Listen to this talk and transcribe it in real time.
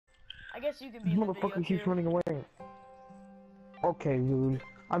I guess you can be in the video Motherfucker keeps too. running away. Okay, dude.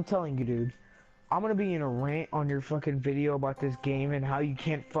 I'm telling you, dude. I'm gonna be in a rant on your fucking video about this game and how you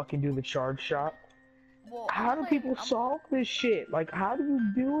can't fucking do the charge shot. Well, How do people solve this shit? Like, how do you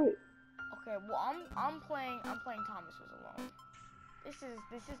do it? Okay, well, I'm playing Thomas Was Alone. This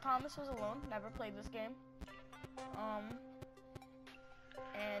is Thomas Was Alone. Never played this game.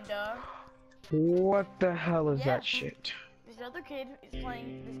 What the hell is that shit? This other kid is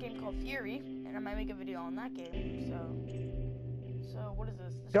playing this game called Fury, and I might make a video on that game. So what is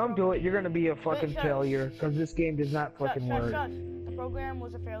this? Don't do it. You're gonna be a fucking failure because this game does not fucking work. The program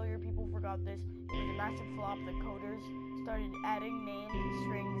was a failure. People forgot this. It was a massive flop. The coders started adding names and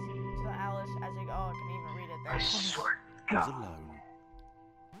strings to the Alice as they I can even read it. I swear to God. Alone.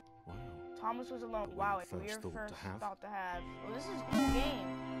 Wow. Thomas Was Alone. Wow, it's weird first thought to have. Oh, this is a cool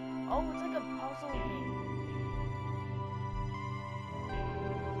game. Oh, it's like a puzzle game.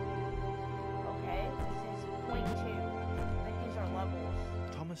 Okay, this is point 2. I think these are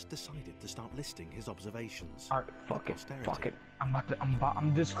levels. Thomas decided to start listing his observations. Alright, fuck it.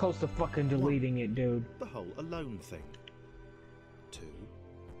 I'm this close to fucking deleting it, dude. The whole alone thing. 2.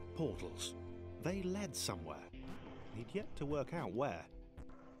 Portals. They led somewhere. He'd yet to work out where.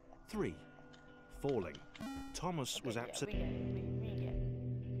 3. Falling. Thomas was absolutely. We get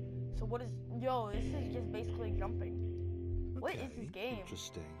it. So what is? Yo, this is just basically jumping. What is this game?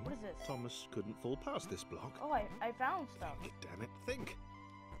 Interesting. What is this? Thomas couldn't fall past this block. Oh, I found stuff. Damn it, think.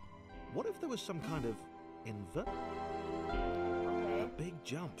 What if there was some kind of invert? Okay. A big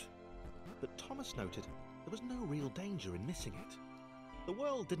jump. But Thomas noted there was no real danger in missing it. The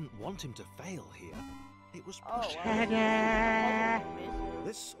world didn't want him to fail here. It was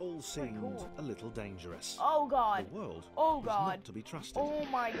This all seemed a little dangerous. Oh God. The world was not to be trusted. Oh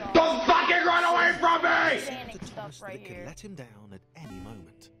my God. Don't fucking run away from me! Sanic stuff right here. It could let him down at any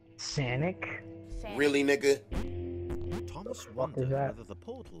moment. Sanic? Really, nigga? Thomas wondered whether the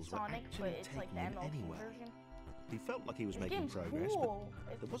portals were actually taking him anywhere. He felt like he was making progress,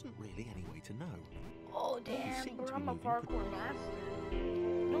 but there wasn't really any way to know. Oh damn, bro, I'm a parkour master.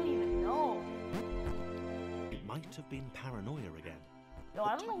 You don't even know. It might have been paranoia again. Yo,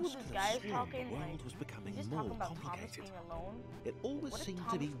 I don't know who this guy is talking. The world was becoming just more talking about complicated. Thomas being alone. It always seemed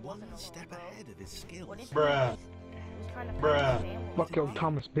to be one step ahead of his skills. Bruh. Fuck yo,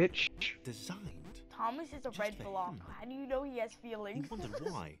 Thomas, bitch. Designed. Thomas is a red block. How do you know he has feelings? He wondered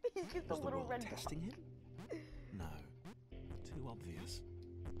why. He's just a little red testing him? No. Too obvious.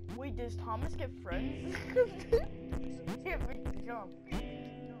 Wait, does Thomas get friends? Can't make the jump.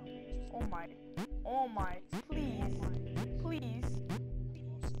 Oh my. Oh my. Please. Please.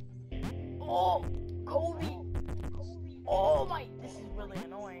 Oh! Kobe! Oh my. This is really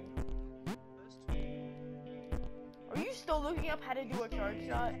annoying. Are you still looking up how to do a charge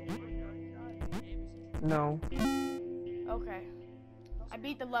shot? No. Okay. I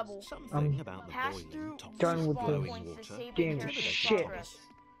beat the level. Something about the pass boy through done with glowing the water. game shit.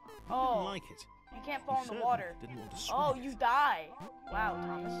 Oh, like it. You can't fall in the water. Didn't want to swim. Oh, you die. Wow,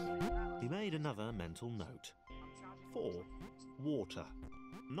 Thomas. He made another mental note. 4. Water.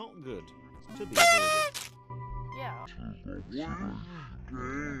 Not good. To be avoided. Yeah.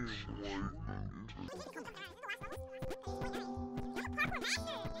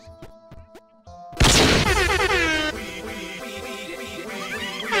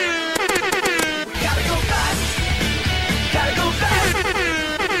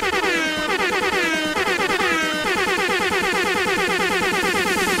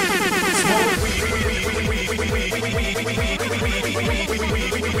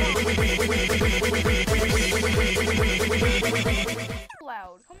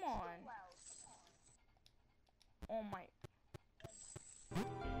 Loud, come on. Oh my.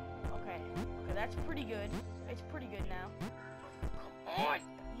 Okay, that's pretty good. It's pretty good now. Come on!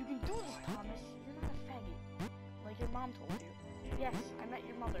 You can do this, Thomas. You're not a faggot. Like your mom told you. Yes, I met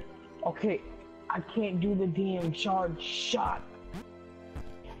your mother. Okay, I can't do the damn charge shot.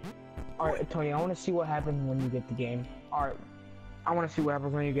 Alright, Tony, I want to see what happens when you get the game. Alright, I want to see what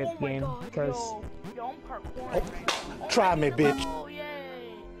happens when you get the game, because... Yo, I'm parkouring right now. Try me, bitch. Oh,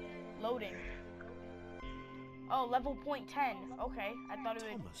 yay! Loading. Oh, level point 10. Okay, I thought it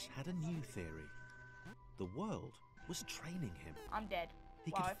would... Thomas had a new theory. The world was training him. I'm dead.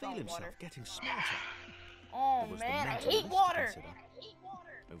 He could feel himself getting smarter. Oh man, I hate water!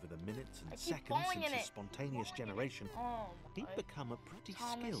 Over the minutes and seconds since his spontaneous generation, he'd become a pretty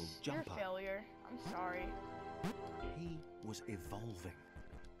skilled jumper. You're a failure. I'm sorry. He was evolving.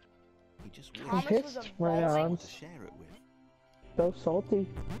 He just wished to share it with. So salty.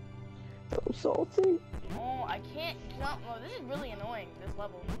 So salty. Oh, I can't jump. Oh, this is really annoying, this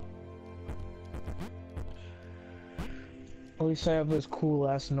level. At least I have this cool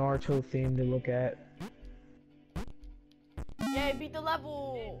ass Naruto theme to look at. Yay, beat the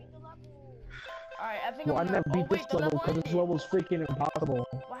level! Alright, I think Well, I I'm never gonna. beat Oh, wait, this the level level because ended. this level's freaking impossible.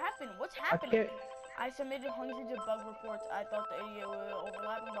 What happened? What's I happening? can't. I submitted hundreds of bug reports. I thought the idiot would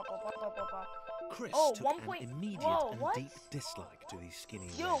overlap. Blah, blah, blah, blah, blah, blah. Chris Oh, took 1 an point. immediate Whoa, and what? deep dislike to these skinny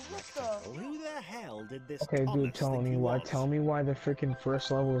Yo, red what the- rectangle. Who the hell did this Okay, Thomas dude, tell think me he why. was? Tell me why the freaking first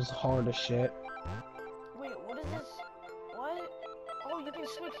level is hard as shit. Wait, what is this? What? Oh, you can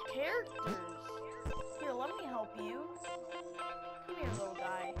switch characters. Here, let me help you. Come here, little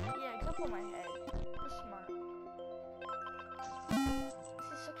guy. Yeah, jump on my head. You're smart.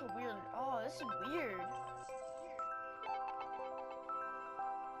 This is such a weird. Oh, this is weird.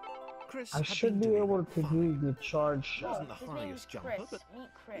 Chris I had should been be doing able to fine. do the charge He shot. wasn't the His highest name's jumper, Chris. but Meet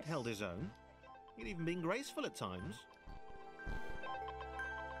Chris. he'd held his own. He'd even been graceful at times. Well,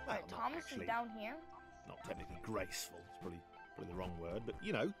 Alright, not Thomas actually, is down here. not technically graceful. It's probably the wrong word, but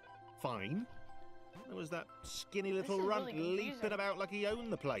you know, fine. There was that skinny little is runt really confusing. leaping about like he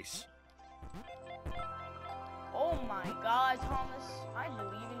owned the place. Oh my God, Thomas! I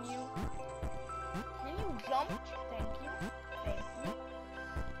believe in you. Can you jump? Thank you. Thank you.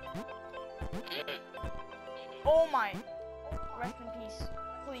 Oh my! Rest in peace.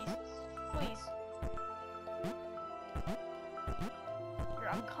 Please. Please. Here,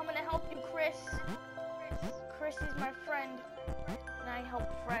 I'm coming to help you, Chris. Chris is my friend, and I help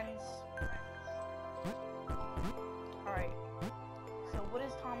friends. Alright. So what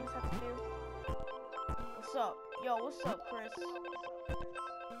does Thomas have to do? What's up? Yo, what's up, Chris?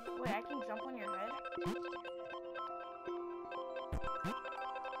 Wait, I can jump on your head?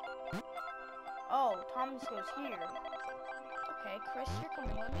 Oh, Thomas goes here. Okay, Chris, you're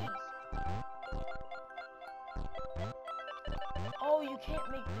coming with me. Oh, you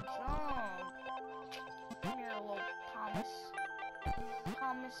can't make the jump. Come here, little Thomas.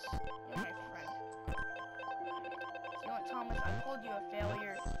 Thomas, you're my friend. You know what, Thomas? I called you a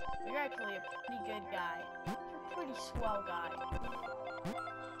failure. You're actually a pretty good guy. You're a pretty swell guy.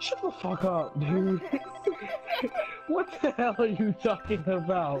 Shut the fuck up, dude. What the hell are you talking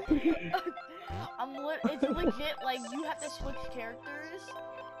about? It's legit, like, you have to switch characters,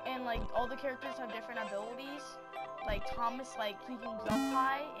 and, like, all the characters have different abilities. Like, Thomas, like, he can jump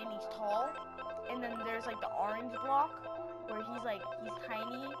high, and he's tall, and then there's, like, the orange block, where he's, like, he's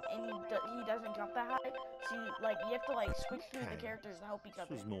tiny, and he doesn't jump that high, so, you have to, like, switch through the Okay. characters to help each This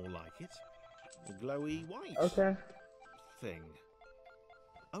other. was more like it. The glowy white Okay. thing.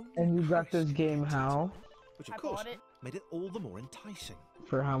 Only And you got Chris this could game get it, how? which I of course bought it. made it all the more enticing.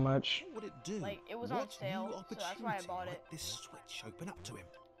 For how much? What would it do? Like, it was on What sale, new so that's why I opportunity bought might it. this switch open up to him?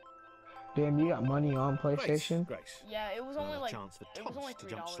 Damn, you got money on PlayStation? Grace. Yeah, it was only, Another like, chance for it was only Thomas to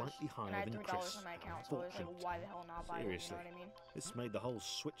jump $3, slightly and higher I had than $3 Chris. on my account, so I was like, Unfortunate. why the hell not buy it, you know Seriously. what I mean? This made the whole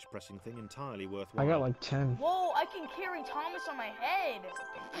switch pressing thing entirely worthwhile. I got like 10. Whoa, I can carry Thomas on my head!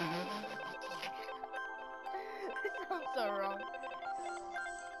 This sounds so wrong.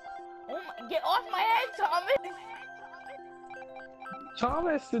 Oh my, get off my head, Thomas!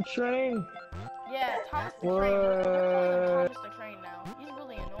 Thomas the train! Yeah, Thomas the train. What? We're calling him Thomas the train now. He's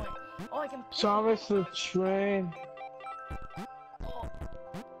really annoying. Oh, I can push him. Thomas the train! Oh.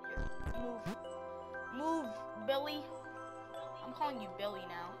 Here, move. Move, Billy. I'm calling you Billy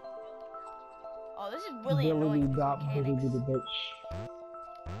now. Oh, this is really Billy annoying. these got Billy mechanics. the bitch.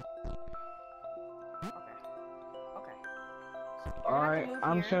 Okay. Okay. So you're gonna have to Alright, move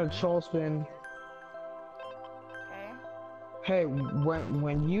I'm here. just gonna troll spin. Okay. Hey,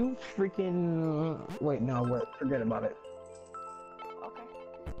 when you freaking... Wait, no, wait, forget about it. Okay.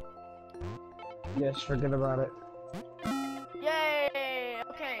 Yes, forget about it. Yay!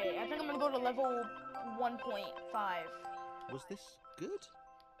 Okay, I think I'm gonna go to level 1.5. Was this good?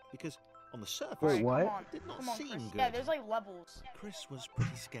 Because on the surface, Wait, what? Come on, it did not come on, seem Chris. good. Yeah, there's like levels. Chris was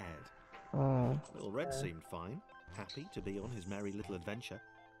pretty scared. Oh. Little Red seemed fine, happy to be on his merry little adventure.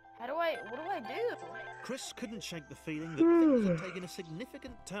 What do I do? Chris couldn't shake the feeling that things had taken a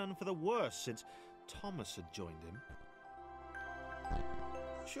significant turn for the worse since Thomas had joined him.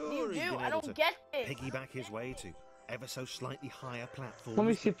 What Sure, do you he'd do? been I able don't to get this. piggyback his way to ever so slightly higher platforms. Let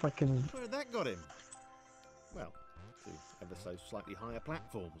me see if I can... Where had that got him? Well, to ever so slightly higher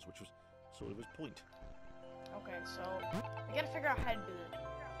platforms, which was sort of his point. Okay, so I gotta figure out how to do it.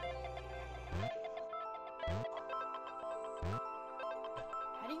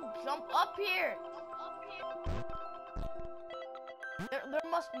 How do you jump up here? There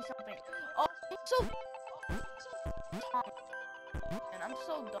must be something. Oh, I'm so dumb. And I'm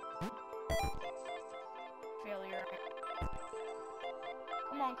so dumb. Failure.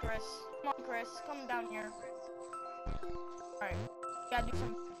 Come on, Chris. Come on, Chris. Come down here. Alright, gotta do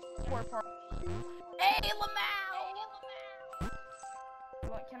some poor part. Hey, Lamau!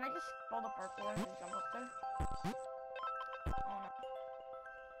 Can I just follow the parkour and jump up there? Oh no.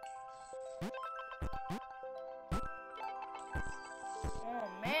 Oh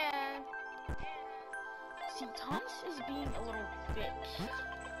man. See, Thomas is being a little bitch.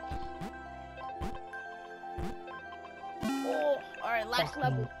 Oh, alright, last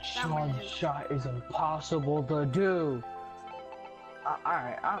level. Charge shot is impossible to do.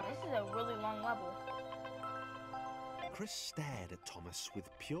 Alright, This is a really long level. Chris stared at Thomas with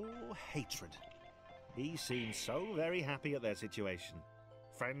pure hatred. He seemed so very happy at their situation.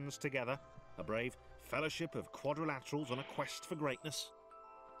 Friends together, a brave fellowship of quadrilaterals on a quest for greatness.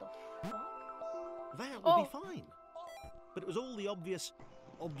 The fuck? That would be fine. But it was all the obvious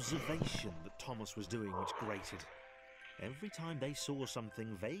observation that Thomas was doing which grated. Every time they saw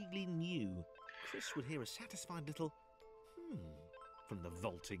something vaguely new, Chris would hear a satisfied little from the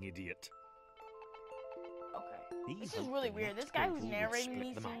vaulting idiot. Okay. This is really weird. This guy who's narrating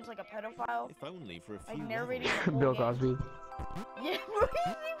these seems like a pedophile. If only for a few like narrating the whole Bill game. Cosby. Yeah, bro,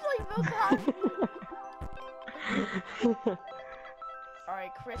 he seems like Bill Cosby.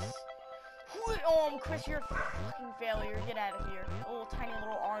 Alright, Chris. Chris, you're a fucking failure. Get out of here. Oh, tiny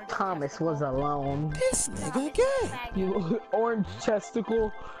little orange. Thomas was alone. This nigga gay. You orange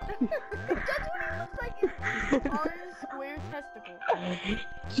testicle. That's what he looks like. His orange square testicle.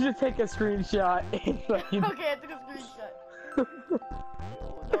 Just take a screenshot. Okay, I took a screenshot.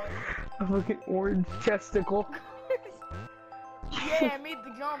 A fucking orange testicle. Yeah, I made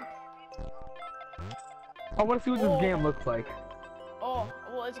the jump. I want to see what this game looks like. Oh,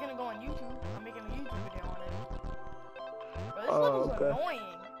 well, it's gonna go on YouTube. I'm making a YouTube video on it. Bro, this level's annoying.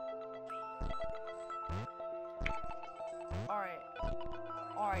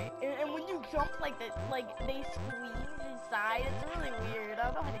 Alright. And when you jump like that, like they squeeze inside, it's really weird. I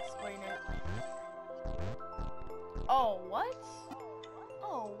don't know how to explain it. Oh, what?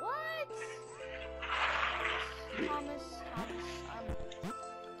 Oh, what? Thomas,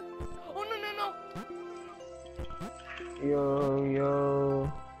 oh, no.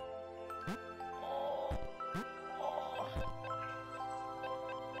 Yo.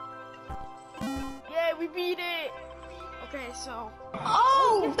 Yeah, we beat it! Okay, so...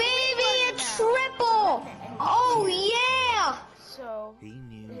 Oh, baby, a triple! Oh, yeah! So... He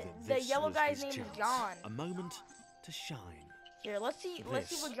knew that the this yellow was guy's his name is chance, John. a moment to shine. Here, let's see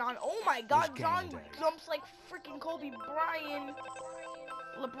This what John... Oh my god, was John game day. jumps like freaking Kobe Bryant.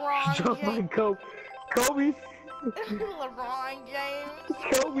 LeBron Jump James. like Kobe. LeBron James.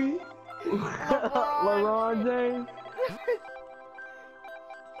 Kobe. LeBron James.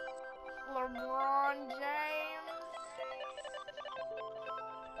 LeBron James.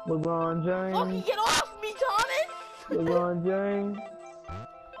 LeBron James. Fucking get off me, Thomas! LeBron James.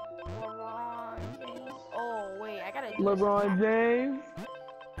 LeBron James. Oh, wait, I gotta do LeBron James.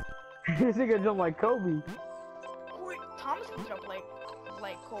 This nigga jump like Kobe. Wait, Thomas can jump like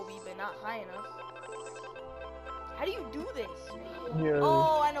Kobe, but not high enough. How do you do this? Yeah.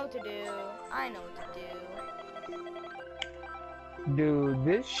 Oh, I know what to do. Dude,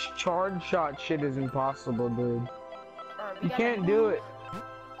 this charge shot shit is impossible, dude. Alright, You can't do it.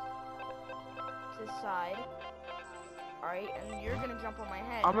 To the side. Alright, and you're gonna jump on my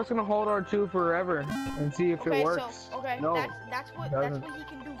head. I'm just gonna hold R2 forever and see if it works. So, okay, No, that's what doesn't. he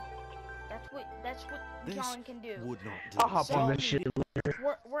can do. That's what This John can do. would not do. I'll hop on So- this shit.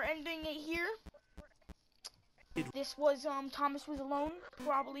 We're ending it here. This was Thomas was alone.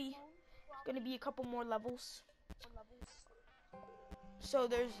 Probably gonna be a couple more levels. So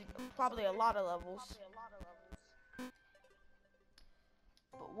there's probably a lot of levels.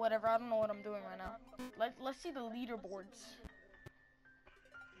 But whatever, I don't know what I'm doing right now. Let's see the leaderboards.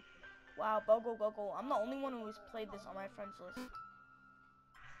 Wow, Bogo. I'm the only one who has played this on my friends list.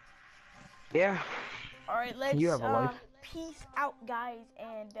 Yeah. Alright, let's You have a life. peace out, guys,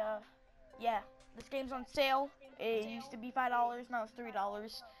 and yeah, this game's on sale. It used to be $5, now it's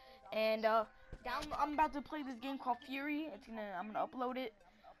 $3. And I'm about to play this game called Fury. I'm gonna upload it.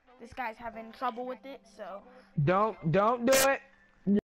 This guy's having trouble with it, so Don't do it.